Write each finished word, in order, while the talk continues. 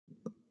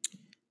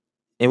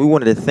And we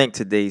wanted to thank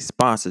today's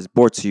sponsors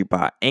brought to you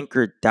by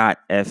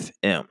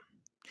Anchor.fm.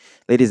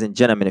 Ladies and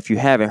gentlemen, if you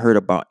haven't heard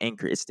about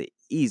Anchor, it's the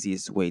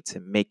easiest way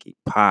to make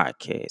a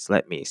podcast.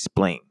 Let me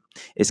explain.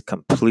 It's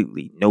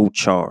completely no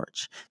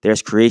charge.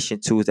 There's creation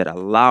tools that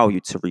allow you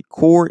to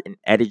record and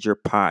edit your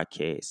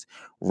podcast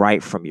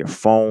right from your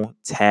phone,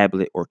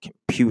 tablet, or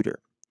computer.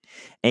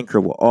 Anchor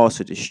will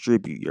also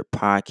distribute your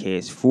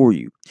podcast for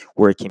you,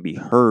 where it can be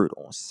heard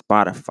on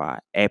Spotify,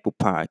 Apple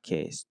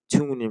Podcasts,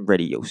 TuneIn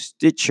Radio,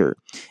 Stitcher,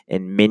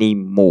 and many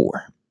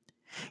more.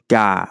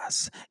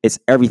 Guys, it's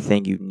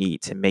everything you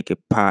need to make a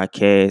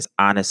podcast.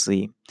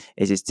 Honestly,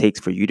 it just takes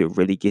for you to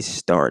really get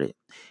started.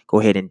 Go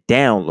ahead and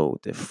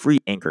download the free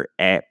Anchor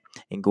app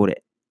and go to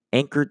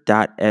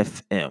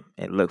anchor.fm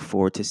and look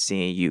forward to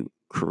seeing you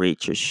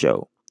create your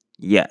show.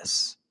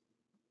 Yes.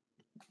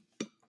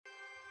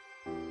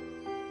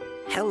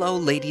 Hello,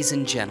 ladies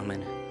and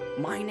gentlemen.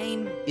 My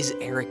name is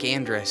Eric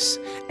Andrus,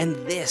 and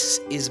this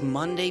is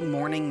Monday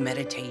Morning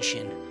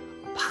Meditation,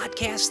 a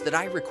podcast that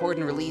I record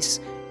and release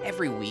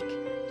every week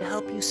to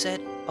help you set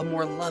a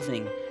more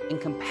loving and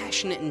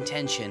compassionate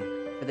intention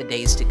for the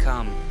days to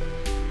come.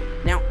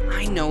 Now,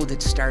 I know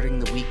that starting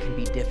the week can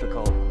be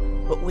difficult,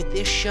 but with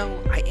this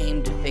show, I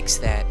aim to fix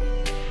that.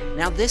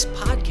 Now, this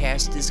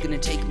podcast is going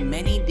to take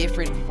many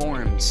different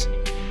forms,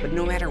 but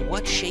no matter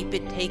what shape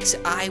it takes,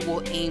 I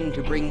will aim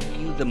to bring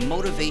you the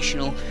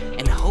motivational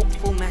and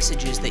hopeful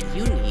messages that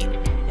you need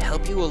to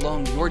help you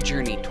along your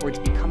journey towards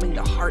becoming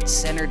the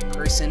heart-centered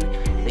person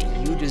that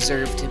you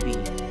deserve to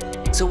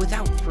be. So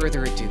without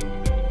further ado,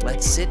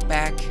 let's sit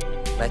back,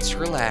 let's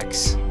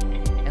relax,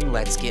 and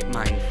let's get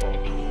mindful.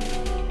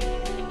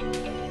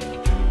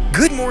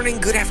 Good morning,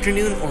 good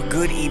afternoon, or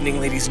good evening,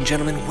 ladies and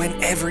gentlemen.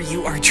 Whenever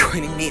you are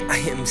joining me, I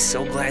am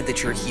so glad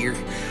that you're here.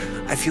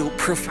 I feel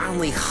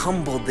profoundly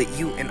humbled that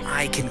you and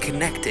I can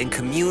connect and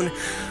commune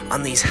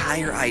on these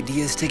higher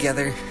ideas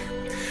together.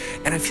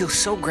 And I feel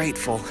so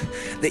grateful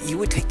that you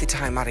would take the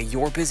time out of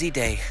your busy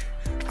day,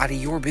 out of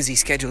your busy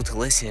schedule to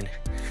listen.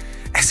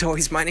 As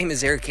always, my name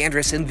is Eric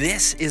Andrus, and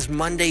this is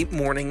Monday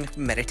Morning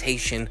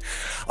Meditation,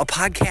 a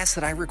podcast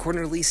that I record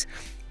and release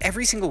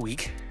every single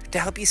week to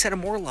help you set a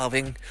more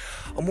loving,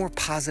 a more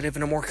positive,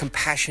 and a more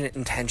compassionate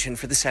intention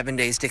for the 7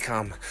 days to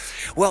come.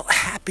 Well,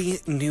 Happy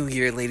New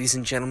Year, ladies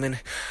and gentlemen.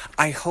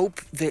 I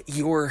hope that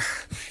your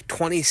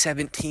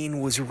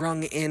 2017 was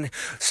rung in,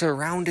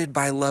 surrounded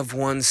by loved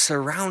ones,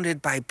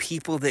 surrounded by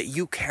people that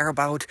you care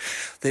about,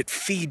 that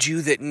feed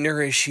you, that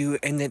nourish you,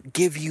 and that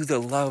give you the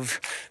love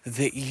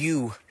that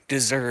you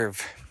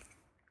deserve.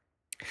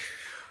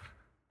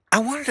 I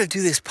wanted to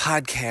do this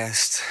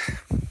podcast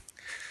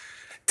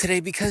today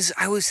because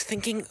I was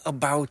thinking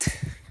about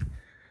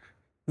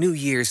New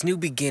Year's, new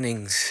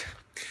beginnings.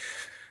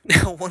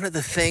 Now, one of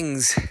the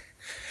things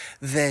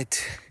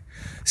that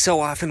so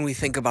often we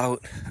think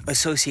about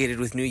associated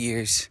with New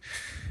Year's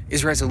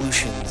is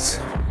resolutions.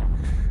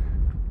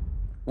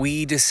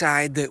 We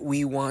decide that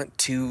we want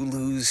to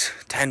lose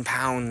 10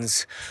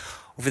 pounds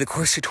over the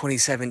course of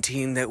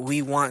 2017, that we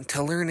want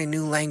to learn a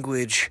new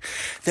language,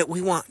 that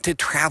we want to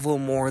travel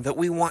more, that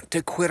we want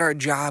to quit our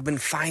job and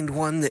find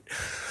one that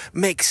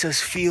makes us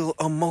feel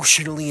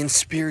emotionally and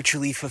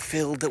spiritually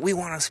fulfilled, that we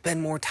want to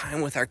spend more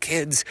time with our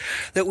kids,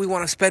 that we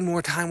want to spend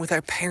more time with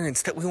our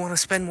parents, that we want to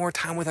spend more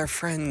time with our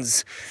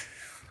friends.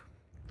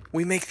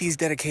 We make these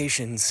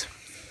dedications.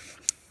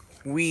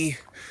 We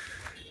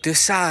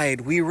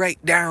decide, we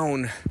write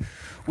down,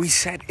 we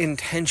set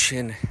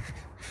intention,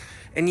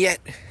 and yet,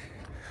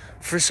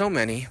 for so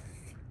many,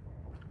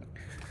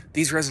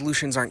 these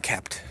resolutions aren't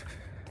kept.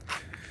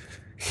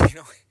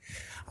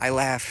 I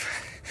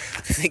laugh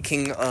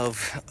thinking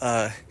of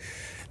a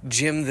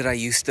gym that I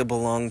used to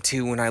belong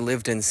to when I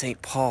lived in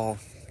St. Paul.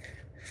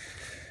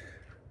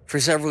 For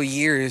several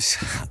years,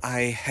 I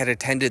had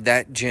attended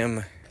that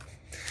gym.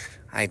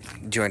 I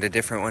joined a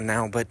different one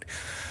now, but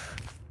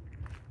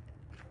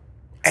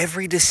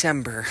every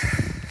December,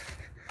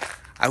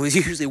 I was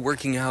usually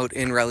working out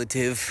in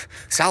relative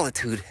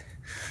solitude.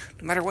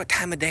 No matter what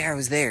time of day I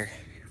was there,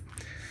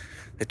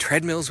 the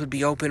treadmills would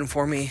be open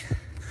for me.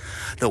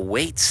 The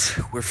weights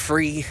were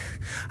free.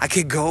 I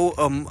could go,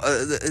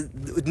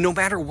 no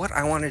matter what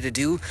I wanted to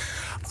do,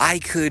 I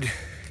could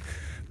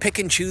pick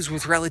and choose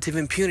with relative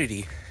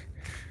impunity.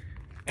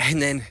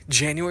 And then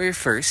January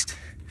 1st,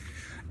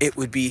 it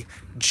would be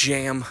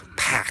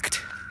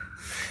jam-packed.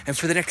 And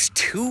for the next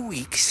 2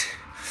 weeks,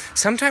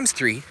 sometimes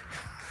 3,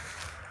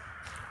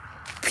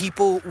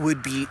 people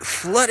would be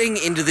flooding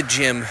into the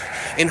gym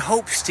in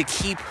hopes to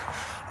keep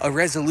a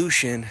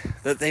resolution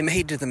that they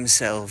made to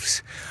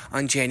themselves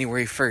on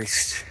January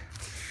 1st.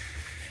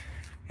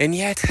 And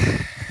yet,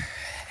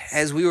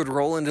 as we would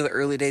roll into the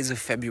early days of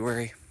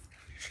February,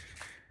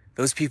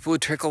 those people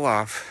would trickle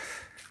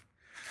off,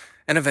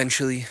 and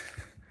eventually,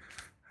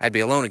 I'd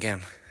be alone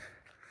again.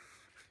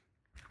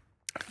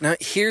 Now,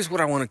 here's what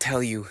I want to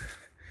tell you.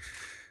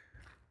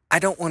 I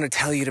don't want to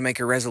tell you to make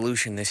a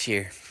resolution this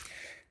year.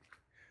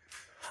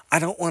 I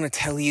don't want to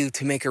tell you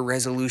to make a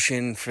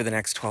resolution for the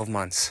next 12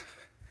 months.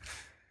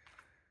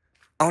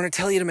 I want to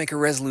tell you to make a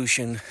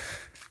resolution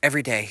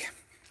every day.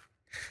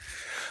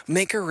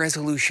 Make a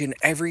resolution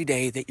every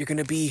day that you're going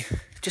to be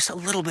just a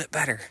little bit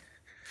better,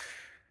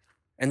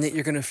 and that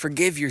you're going to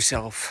forgive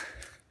yourself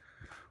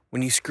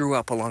when you screw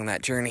up along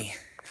that journey.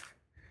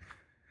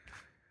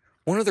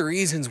 One of the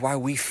reasons why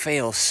we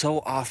fail so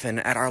often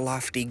at our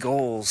lofty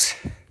goals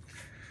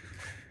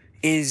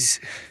is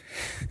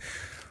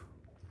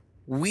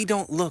we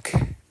don't look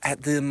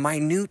at the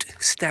minute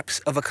steps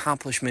of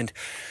accomplishment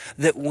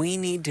that we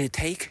need to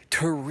take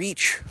to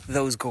reach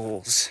those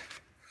goals.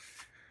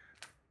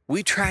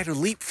 We try to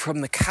leap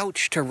from the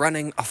couch to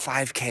running a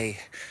 5K.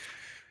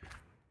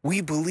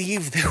 We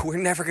believe that we're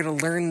never going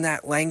to learn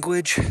that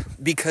language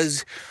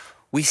because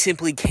we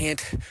simply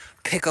can't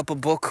pick up a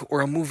book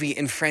or a movie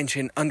in French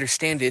and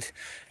understand it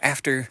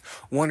after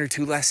 1 or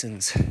 2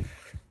 lessons.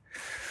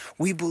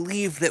 We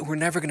believe that we're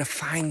never going to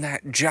find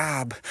that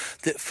job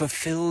that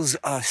fulfills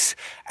us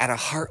at a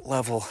heart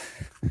level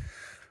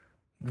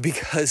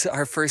because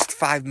our first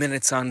 5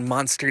 minutes on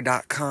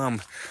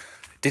Monster.com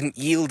didn't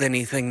yield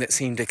anything that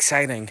seemed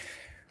exciting.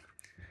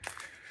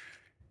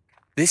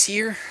 This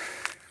year,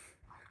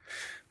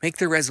 make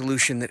the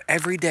resolution that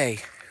every day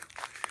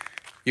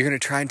you're going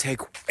to try and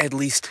take at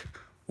least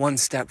one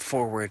step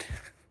forward.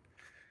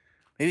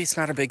 Maybe it's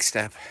not a big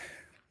step.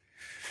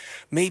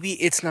 Maybe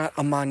it's not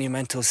a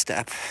monumental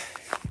step.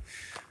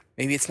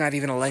 Maybe it's not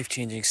even a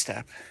life-changing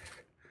step.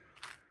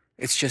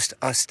 It's just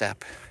a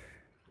step.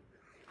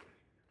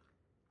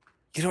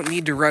 You don't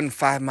need to run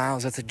 5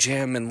 miles at the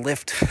gym and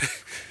lift,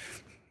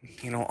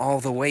 all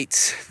the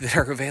weights that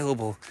are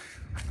available.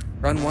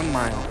 Run 1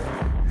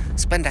 mile.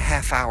 Spend a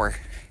half hour.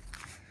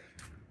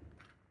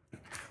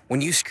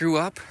 When you screw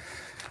up,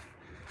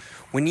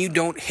 when you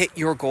don't hit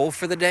your goal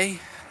for the day,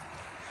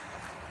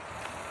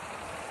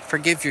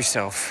 forgive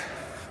yourself.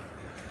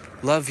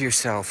 Love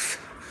yourself.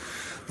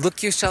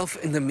 Look yourself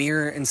in the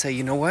mirror and say,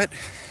 you know what?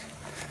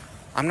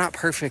 I'm not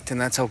perfect,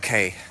 and that's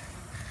okay.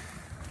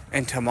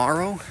 And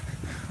tomorrow,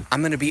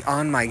 I'm going to be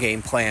on my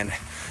game plan.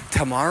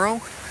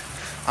 Tomorrow,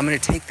 I'm going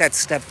to take that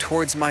step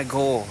towards my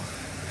goal.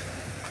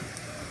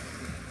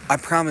 I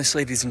promise,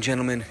 ladies and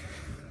gentlemen,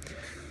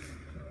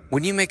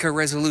 when you make a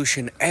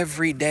resolution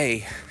every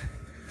day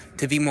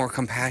to be more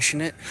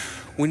compassionate,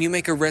 when you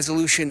make a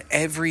resolution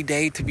every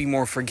day to be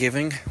more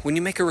forgiving, when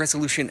you make a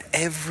resolution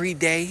every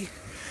day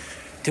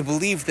to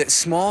believe that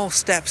small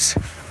steps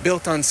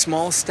built on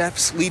small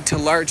steps lead to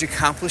large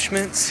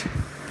accomplishments,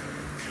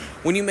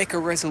 when you make a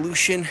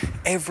resolution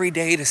every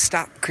day to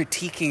stop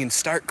critiquing and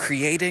start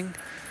creating,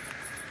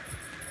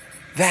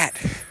 that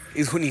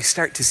is when you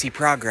start to see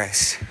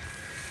progress.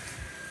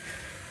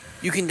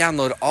 You can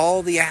download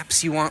all the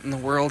apps you want in the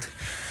world.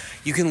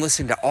 You can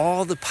listen to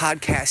all the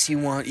podcasts you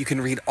want. You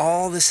can read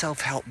all the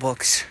self-help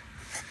books.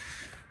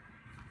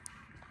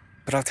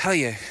 But I'll tell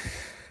you,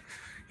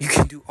 you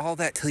can do all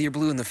that till you're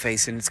blue in the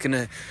face, and it's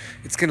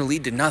gonna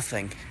lead to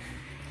nothing.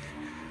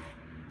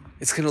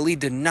 It's gonna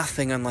lead to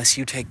nothing unless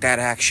you take that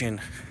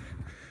action.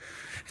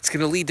 It's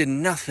gonna lead to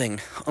nothing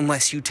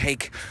unless you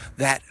take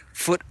that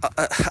foot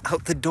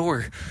out the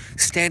door,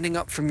 standing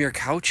up from your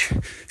couch,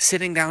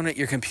 sitting down at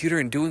your computer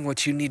and doing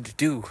what you need to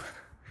do.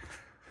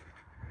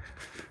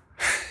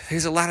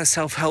 There's a lot of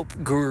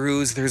self-help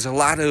gurus, there's a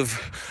lot of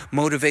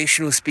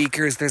motivational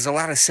speakers, there's a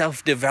lot of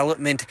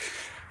self-development,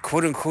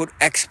 quote-unquote,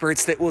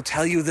 experts that will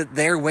tell you that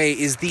their way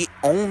is the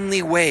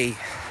only way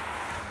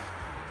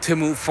to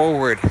move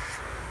forward.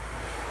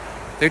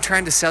 They're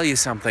trying to sell you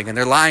something, and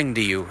they're lying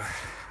to you.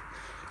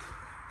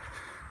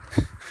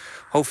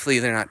 Hopefully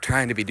they're not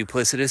trying to be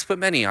duplicitous, but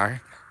many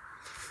are.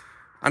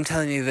 I'm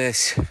telling you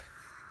this.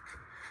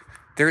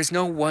 There is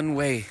no one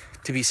way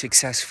to be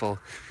successful.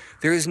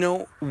 There is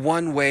no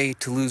one way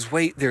to lose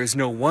weight. There is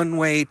no one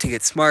way to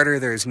get smarter.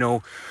 There is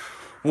no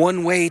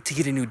one way to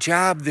get a new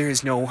job. There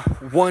is no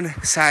one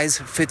size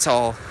fits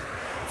all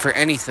for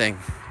anything.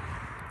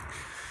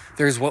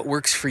 There's what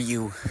works for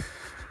you.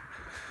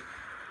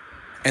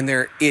 And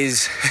there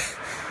is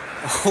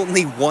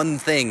only one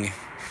thing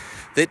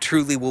that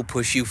truly will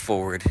push you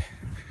forward.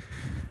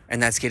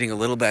 And that's getting a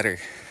little better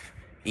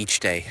each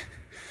day.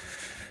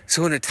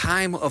 So in a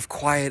time of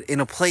quiet, in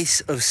a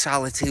place of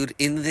solitude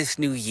in this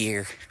new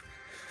year,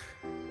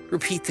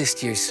 repeat this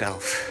to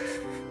yourself.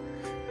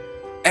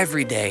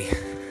 Every day,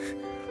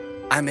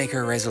 I make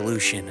a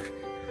resolution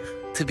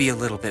to be a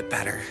little bit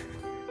better.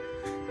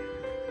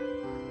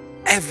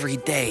 Every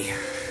day,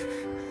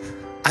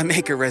 I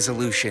make a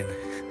resolution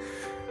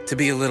to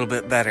be a little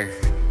bit better.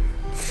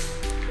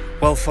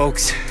 Well,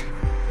 folks,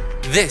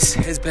 this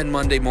has been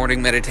Monday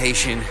Morning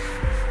Meditation.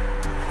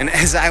 And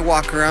as I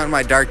walk around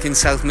my darkened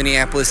South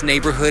Minneapolis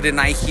neighborhood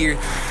and I hear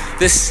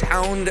the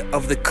sound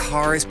of the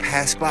cars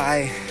pass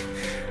by,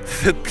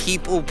 the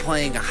people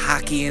playing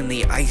hockey in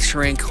the ice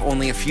rink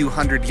only a few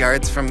hundred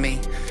yards from me,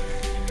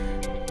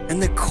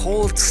 and the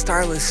cold,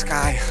 starless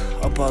sky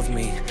above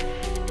me,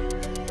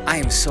 I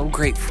am so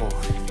grateful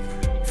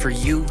for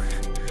you.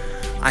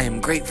 I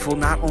am grateful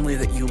not only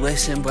that you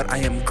listen, but I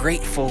am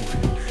grateful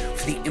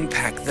for the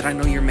impact that I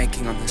know you're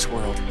making on this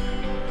world.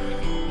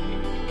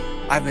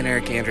 I've been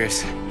Eric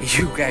Andrus.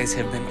 You guys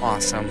have been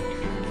awesome.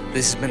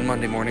 This has been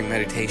Monday Morning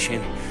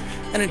Meditation.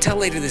 And until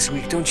later this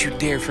week, don't you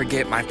dare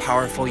forget, my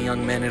powerful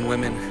young men and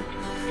women,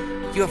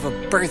 you have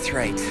a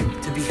birthright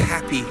to be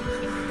happy,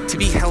 to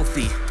be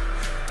healthy,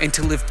 and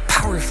to live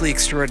powerfully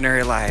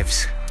extraordinary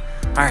lives.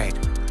 All right,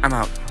 I'm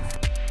out.